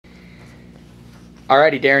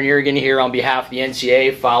Alrighty, Darren Yergin here on behalf of the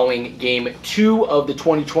NCAA following Game 2 of the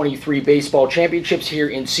 2023 Baseball Championships here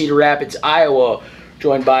in Cedar Rapids, Iowa.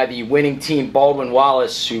 Joined by the winning team, Baldwin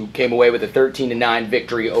Wallace, who came away with a 13-9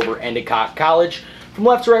 victory over Endicott College. From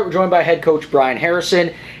left to right, we're joined by head coach Brian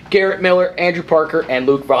Harrison, Garrett Miller, Andrew Parker, and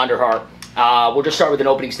Luke Vonderhart. We'll just start with an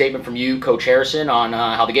opening statement from you, Coach Harrison, on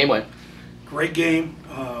how the game went. Great game.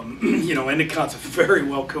 Endicott's a very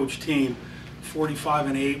well-coached team.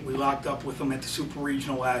 45-8. We locked up with them at the Super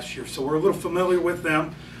Regional last year, so we're a little familiar with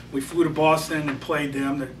them. We flew to Boston and played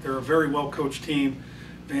them. They're a very well-coached team.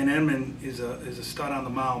 Van Enman is a stud on the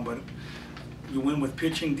mound, but you win with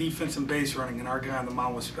pitching, defense, and base running, and our guy on the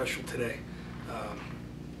mound was special today.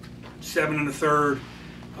 7 1/3.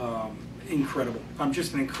 Incredible.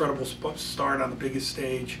 Just an incredible start on the biggest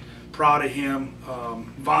stage. Proud of him.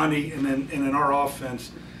 Vondi, and then in our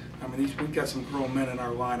offense, I mean, we've got some grown men in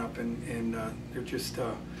our lineup, and they're just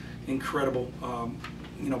incredible.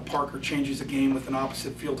 Parker changes the game with an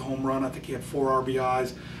opposite field home run. I think he had 4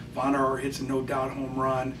 RBIs. Vonderhaar hits a no-doubt home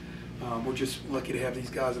run. We're just lucky to have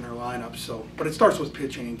these guys in our lineup. But it starts with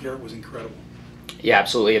pitching, and Garrett was incredible. Yeah,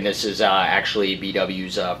 absolutely, and this is actually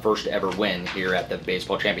BW's first ever win here at the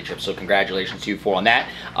Baseball Championship, so congratulations to you four on that.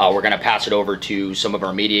 We're going to pass it over to some of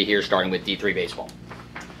our media here, starting with D3 Baseball.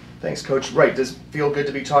 Thanks, Coach. Right, does it feel good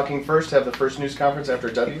to be talking first, have the first news conference after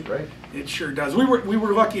a W, right? It sure does. We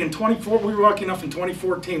were lucky in 24. We were lucky enough in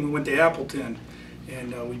 2014. We went to Appleton,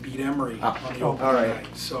 and we beat Emory on the opening night.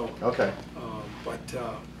 So okay.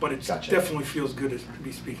 But it definitely feels good to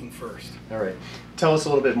be speaking first. All right. Tell us a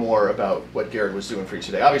little bit more about what Garrett was doing for you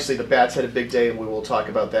today. Obviously, the bats had a big day, and we will talk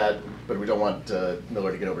about that, but we don't want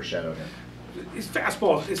Miller to get overshadowed him. His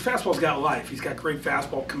fastball's got life. He's got great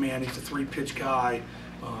fastball command. He's a 3-pitch guy.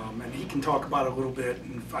 And he can talk about it a little bit.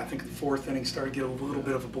 And I think the 4th inning started to get a little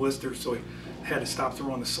bit of a blister, so he had to stop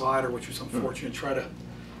throwing the slider, which was unfortunate. Try to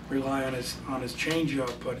rely on his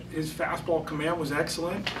changeup, but his fastball command was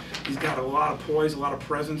excellent. He's got a lot of poise, a lot of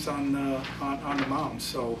presence on the mound.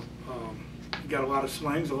 So he got a lot of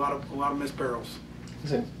swings, a lot of missed barrels.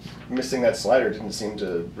 Missing that slider didn't seem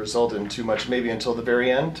to result in too much, maybe until the very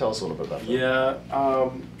end. Tell us a little bit about that. Yeah,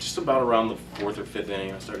 just about around the 4th or 5th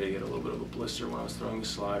inning, I started to get a little bit of a blister when I was throwing the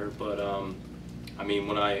slider. But I mean,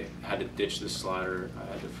 when I had to ditch the slider,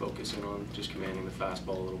 I had to focus in on just commanding the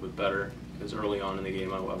fastball a little bit better. Because early on in the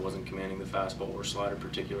game, I wasn't commanding the fastball or slider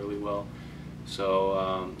particularly well.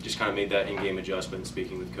 So just kind of made that in-game adjustment.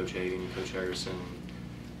 Speaking with Coach Hagan and Coach Harrison,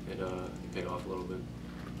 it paid off a little bit.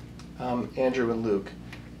 Andrew and Luke,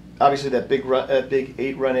 obviously that big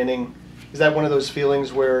 8-run inning, is that one of those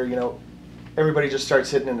feelings where everybody just starts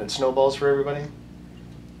hitting and it snowballs for everybody?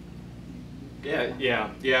 Yeah,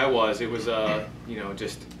 it was. It was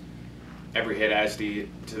just every hit adds to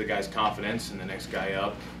the guy's confidence, and the next guy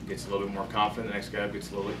up gets a little bit more confident. The next guy up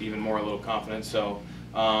gets a little confident. So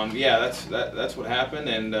yeah, that's what happened.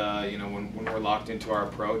 And when we're locked into our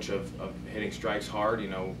approach of hitting strikes hard,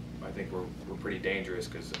 I think we're pretty dangerous,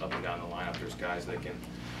 because up and down the lineup there's guys that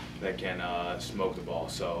can smoke the ball.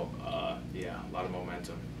 So yeah, a lot of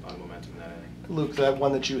momentum in that inning. Luke, that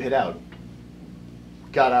one that you hit out,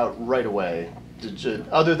 got out right away. Did you,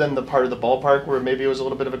 other than the part of the ballpark where maybe it was a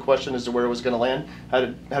little bit of a question as to where it was going to land, how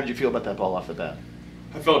did you feel about that ball off the bat?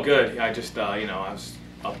 I felt good. I just I was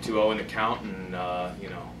up 2-0 in the count, and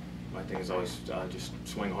my thing is always just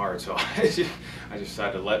swing hard. So I just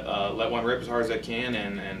decided to let one rip as hard as I can,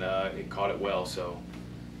 and it caught it well. So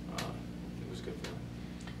it was good for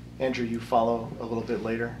me. Andrew, you follow a little bit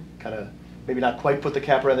later, kind of maybe not quite put the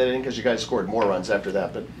cap around that inning because you guys scored more runs after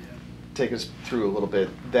that, but take us through a little bit.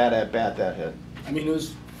 That at bat, that hit. I mean, it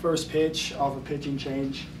was first pitch off a pitching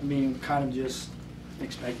change. I mean, kind of just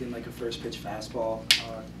expecting like a first pitch fastball.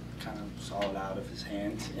 Kind of saw it out of his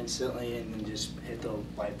hands instantly, and then just hit the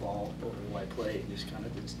white ball over the white plate and just kind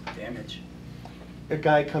of did damage. A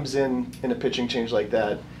guy comes in a pitching change like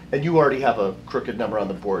that, and you already have a crooked number on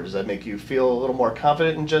the board. Does that make you feel a little more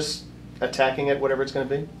confident in just attacking it, whatever it's going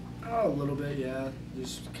to be? Oh, a little bit, yeah.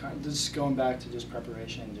 Just going back to just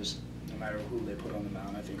preparation, just no matter who they put on the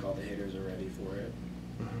mound, I think all the hitters are ready for it.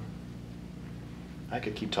 I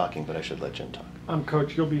could keep talking, but I should let Jim talk.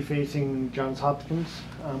 Coach, you'll be facing Johns Hopkins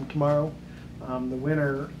tomorrow. The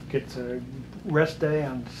winner gets a rest day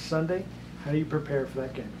on Sunday. How do you prepare for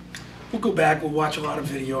that game? We'll go back. We'll watch a lot of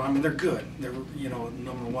video. I mean, they're good. They're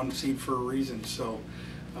 #1 seed for a reason. So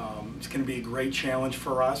it's going to be a great challenge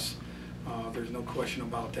for us. There's no question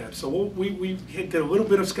about that. So we did a little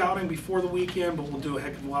bit of scouting before the weekend, but we'll do a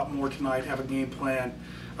heck of a lot more tonight. Have a game plan.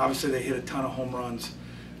 Obviously, they hit a ton of home runs.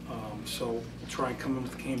 So we'll try and come in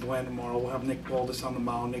with the game plan tomorrow. We'll have Nick Baldus on the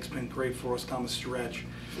mound. Nick's been great for us down the stretch.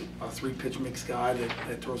 a 3-pitch mix guy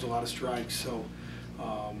that throws a lot of strikes. So,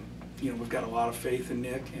 you know, we've got a lot of faith in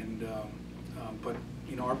Nick, and but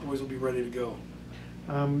you know, our boys will be ready to go.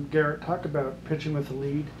 Garrett, talk about pitching with the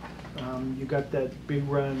lead. You got that big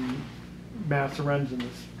run, mass of runs in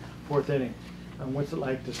this 4th inning. What's it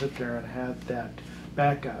like to sit there and have that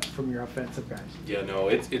backup from your offensive guys? Yeah, no,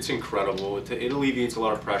 it's incredible. It alleviates a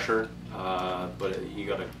lot of pressure, but you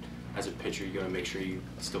gotta, as a pitcher, you gotta make sure you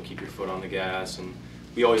still keep your foot on the gas. And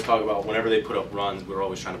we always talk about whenever they put up runs, we're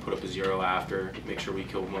always trying to put up a 0 after, make sure we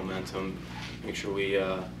kill momentum, make sure we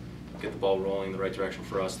get the ball rolling in the right direction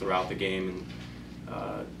for us throughout the game.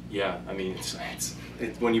 And yeah, I mean, it's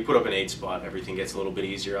when you put up an 8 spot, everything gets a little bit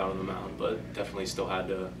easier out on the mound, but definitely still had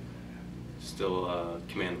to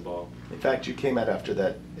command the ball. In fact, you came out after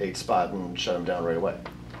that 8 spot and shut him down right away.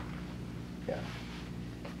 Yeah.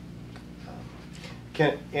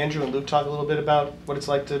 Can Andrew and Luke talk a little bit about what it's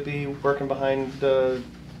like to be working behind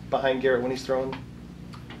Garrett when he's throwing?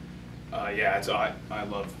 Yeah, I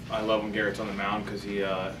love when Garrett's on the mound because he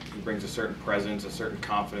brings a certain presence, a certain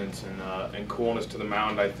confidence, and coolness to the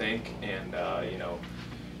mound, I think. And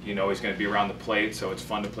you know he's going to be around the plate, so it's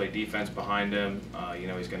fun to play defense behind him. You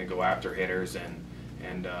know he's going to go after hitters,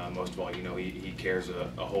 and most of all, you know he cares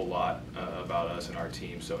a whole lot about us and our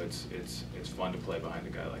team. So it's fun to play behind a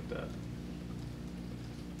guy like that.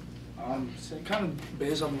 So kind of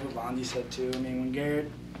based on what Vondi said too. I mean, when Garrett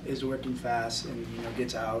is working fast and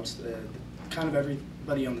gets outs, kind of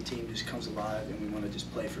everybody on the team just comes alive, and we want to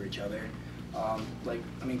just play for each other. Like,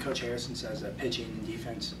 I mean, Coach Harrison says that pitching and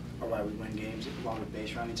defense are why we win games along with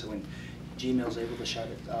base running. So when G-Mill's able to shut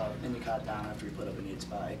Endicott down after he put up an 8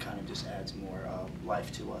 spot, it kind of just adds more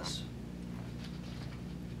life to us.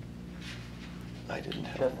 I didn't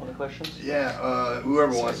have Any questions? Yeah,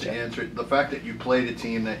 whoever wants to answer it. The fact that you played a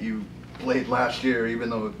team that you played last year, even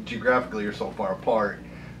though geographically you're so far apart,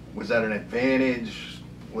 was that an advantage?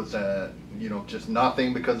 Was that, just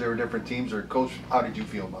nothing because they were different teams? Or Coach, how did you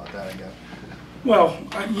feel about that, I guess? Well,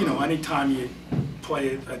 anytime you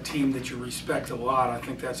play a team that you respect a lot, I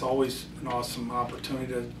think that's always an awesome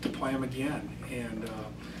opportunity to play them again. And,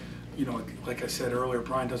 like I said earlier,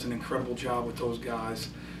 Brian does an incredible job with those guys.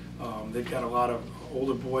 They've got a lot of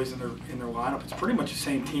older boys in their lineup. It's pretty much the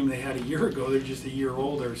same team they had a year ago. They're just a year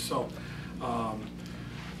older. So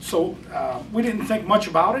we didn't think much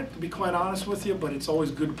about it, to be quite honest with you, but it's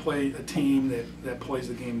always good to play a team that plays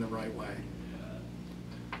the game the right way.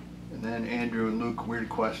 And then Andrew and Luke, weird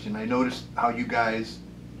question. I noticed how you guys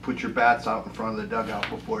put your bats out in front of the dugout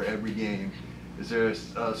before every game. Is there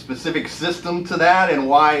a specific system to that, and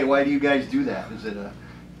why do you guys do that? Is it a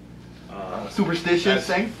superstitious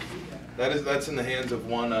thing? That's in the hands of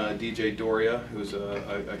one DJ Doria, who's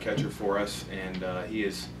a catcher for us, and he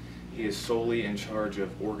is solely in charge of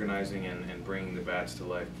organizing and bringing the bats to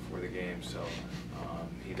life before the game. So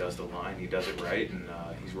he does the line, he does it right, and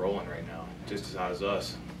he's rolling right now, just as hot as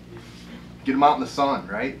us. Get them out in the sun,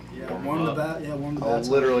 right? Yeah, warm the bats.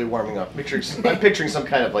 Literally warming up. I'm picturing some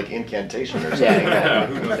kind of like incantation or something. Yeah,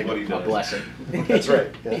 who knows what he A does. blessing. That's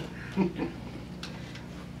right. Yeah.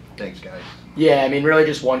 Thanks, guys. Yeah, I mean, really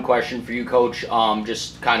just one question for you, Coach.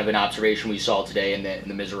 Just kind of an observation we saw today in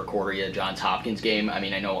the Misericordia Johns Hopkins game. I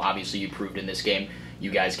mean, I know obviously you proved in this game you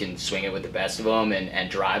guys can swing it with the best of them and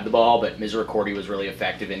drive the ball, but Misericordia was really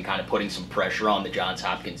effective in kind of putting some pressure on the Johns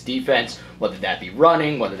Hopkins defense, whether that be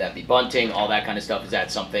running, whether that be bunting, all that kind of stuff. Is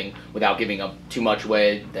that something, without giving up too much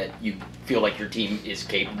away, that you feel like your team is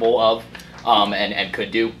capable of and could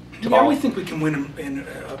do tomorrow? Yeah, we think we can win in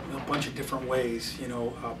a bunch of different ways.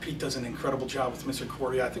 Pete does an incredible job with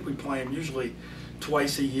Misericordia. I think we play him usually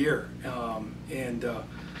twice a year,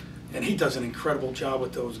 and he does an incredible job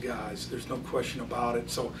with those guys. There's no question about it.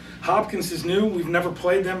 So Hopkins is new. We've never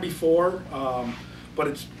played them before, but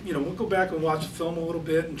it's we'll go back and watch the film a little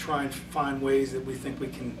bit and try and find ways that we think we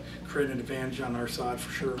can create an advantage on our side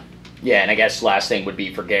for sure. Yeah, and I guess last thing would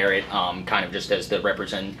be for Garrett, kind of just as the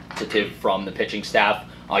representative from the pitching staff.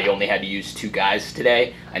 You only had to use 2 guys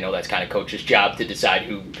today. I know that's kind of Coach's job to decide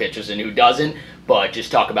who pitches and who doesn't, but just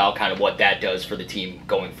talk about kind of what that does for the team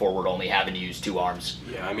going forward, only having to use 2 arms.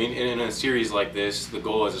 Yeah, I mean, in a series like this, the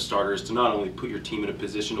goal as a starter is to not only put your team in a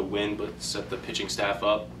position to win, but set the pitching staff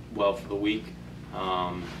up well for the week.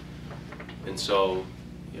 And so,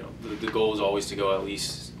 the goal is always to go at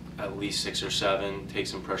least 6 or 7, take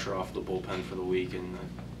some pressure off the bullpen for the week, and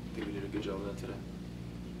I think we did a good job of that today.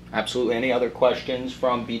 Absolutely. Any other questions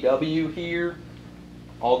from BW here?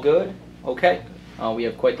 All good? Okay. We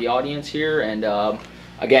have quite the audience here, and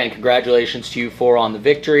again, congratulations to you 4 on the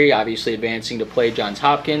victory, obviously advancing to play Johns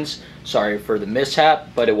Hopkins. Sorry for the mishap,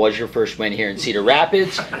 but it was your first win here in Cedar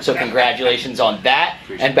Rapids. So congratulations on that,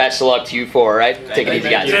 and best of luck to you for, all right? Take it easy,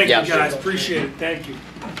 guys. Thank Yeah. you, guys. Appreciate it. Thank you.